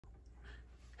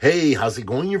Hey, how's it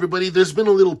going, everybody? There's been a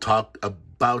little talk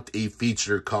about a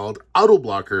feature called Auto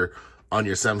Blocker on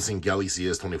your Samsung Galaxy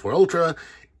S24 Ultra,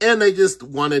 and I just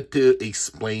wanted to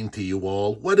explain to you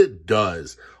all what it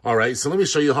does. All right, so let me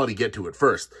show you how to get to it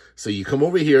first. So you come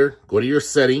over here, go to your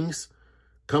settings,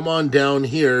 come on down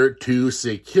here to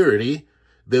security.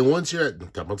 Then once you're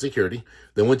at top on security,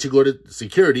 then once you go to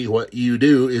security, what you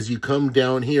do is you come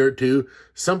down here to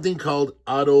something called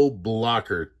Auto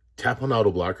Blocker. Tap on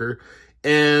Auto Blocker.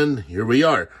 And here we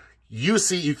are. You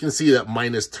can see that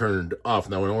mine is turned off.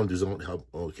 Now, what I want to do is help.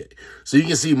 Okay. So you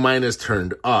can see mine is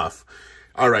turned off.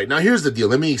 All right. Now, here's the deal.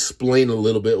 Let me explain a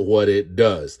little bit what it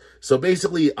does. So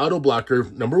basically, Auto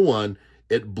Blocker, number one,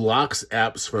 it blocks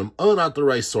apps from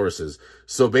unauthorized sources.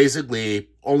 So basically,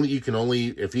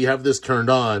 if you have this turned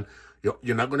on,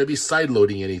 you're not going to be side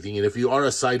loading anything. And if you are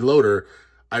a side loader,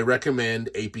 I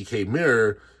recommend APK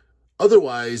Mirror.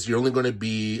 Otherwise, you're only going to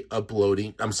be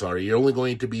you're only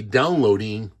going to be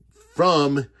downloading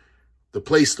from the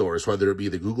Play stores, whether it be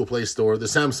the Google Play Store or the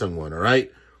Samsung one, all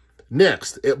right?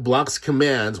 Next, it blocks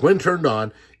commands. When turned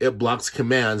on, it blocks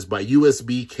commands by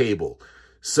USB cable.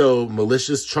 So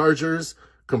malicious chargers,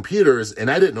 computers,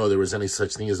 and I didn't know there was any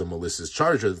such thing as a malicious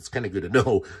charger. That's kind of good to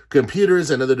know.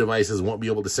 Computers and other devices won't be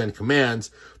able to send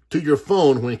commands to your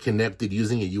phone when connected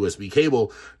using a USB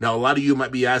cable. Now, a lot of you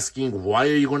might be asking, why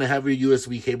are you going to have your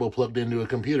USB cable plugged into a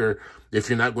computer if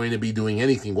you're not going to be doing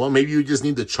anything? Well, maybe you just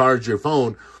need to charge your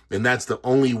phone, and that's the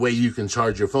only way you can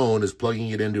charge your phone is plugging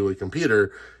it into a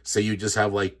computer. Say you just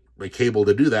have like a cable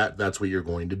to do that. That's what you're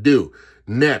going to do.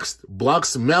 Next,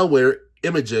 blocks malware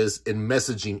images in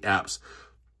messaging apps.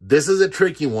 This is a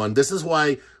tricky one. This is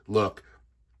why, look,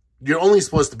 you're only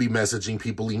supposed to be messaging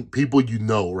people you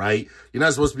know, right? You're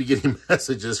not supposed to be getting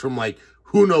messages from like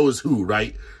who knows who,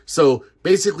 right? So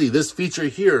basically this feature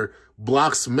here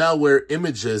blocks malware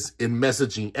images in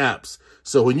messaging apps.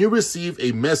 So when you receive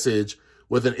a message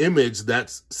with an image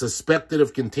that's suspected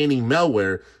of containing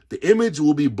malware, the image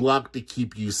will be blocked to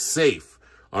keep you safe.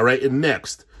 All right, and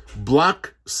next,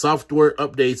 block software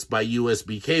updates by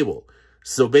USB cable.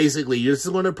 So basically, this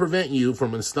is going to prevent you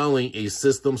from installing a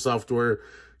system software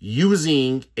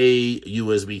using a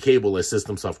USB cable, a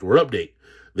system software update.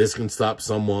 This can stop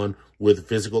someone with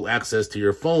physical access to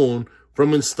your phone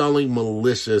from installing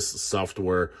malicious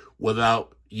software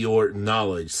without your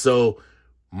knowledge. So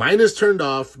mine is turned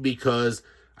off because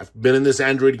I've been in this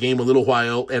Android game a little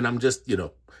while, and I'm just,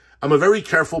 I'm a very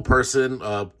careful person,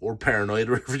 or paranoid,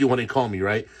 or whatever you want to call me,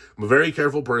 right? I'm a very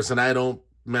careful person. I don't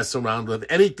mess around with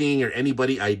anything or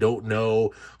anybody I don't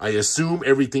know. I assume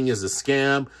everything is a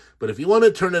scam. But if you want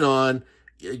to turn it on,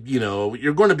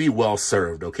 you're going to be well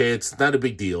served, okay? It's not a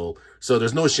big deal. So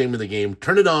there's no shame in the game.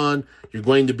 Turn it on. You're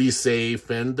going to be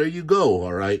safe. And there you go,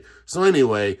 all right? So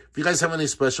anyway, if you guys have any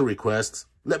special requests,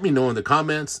 let me know in the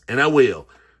comments, and I will.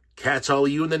 Catch all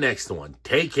of you in the next one.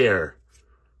 Take care.